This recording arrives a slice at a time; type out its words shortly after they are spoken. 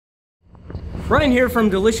Ryan here from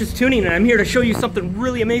DeliciousTuning, and I'm here to show you something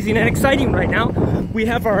really amazing and exciting right now. We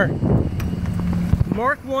have our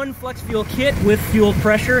Mark I flex fuel kit with fuel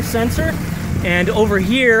pressure sensor, and over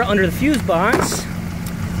here under the fuse box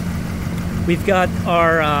we've got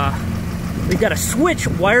a switch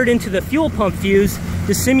wired into the fuel pump fuse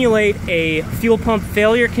to simulate a fuel pump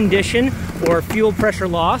failure condition or fuel pressure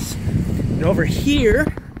loss. And over here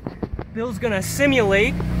Bill's gonna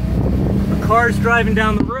simulate a car's driving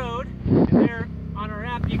down the road, and there on our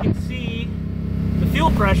app you can see the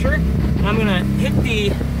fuel pressure. And I'm gonna hit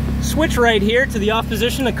the switch right here to the off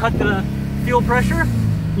position to cut the fuel pressure.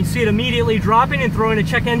 You see it immediately dropping and throwing a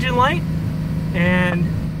check engine light. And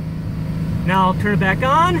now I'll turn it back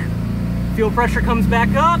on. Fuel pressure comes back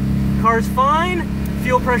up, car's fine,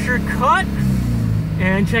 fuel pressure cut,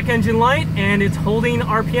 and check engine light, and it's holding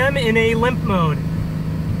RPM in a limp mode.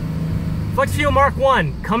 Flex Fuel Mark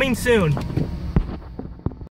I, coming soon.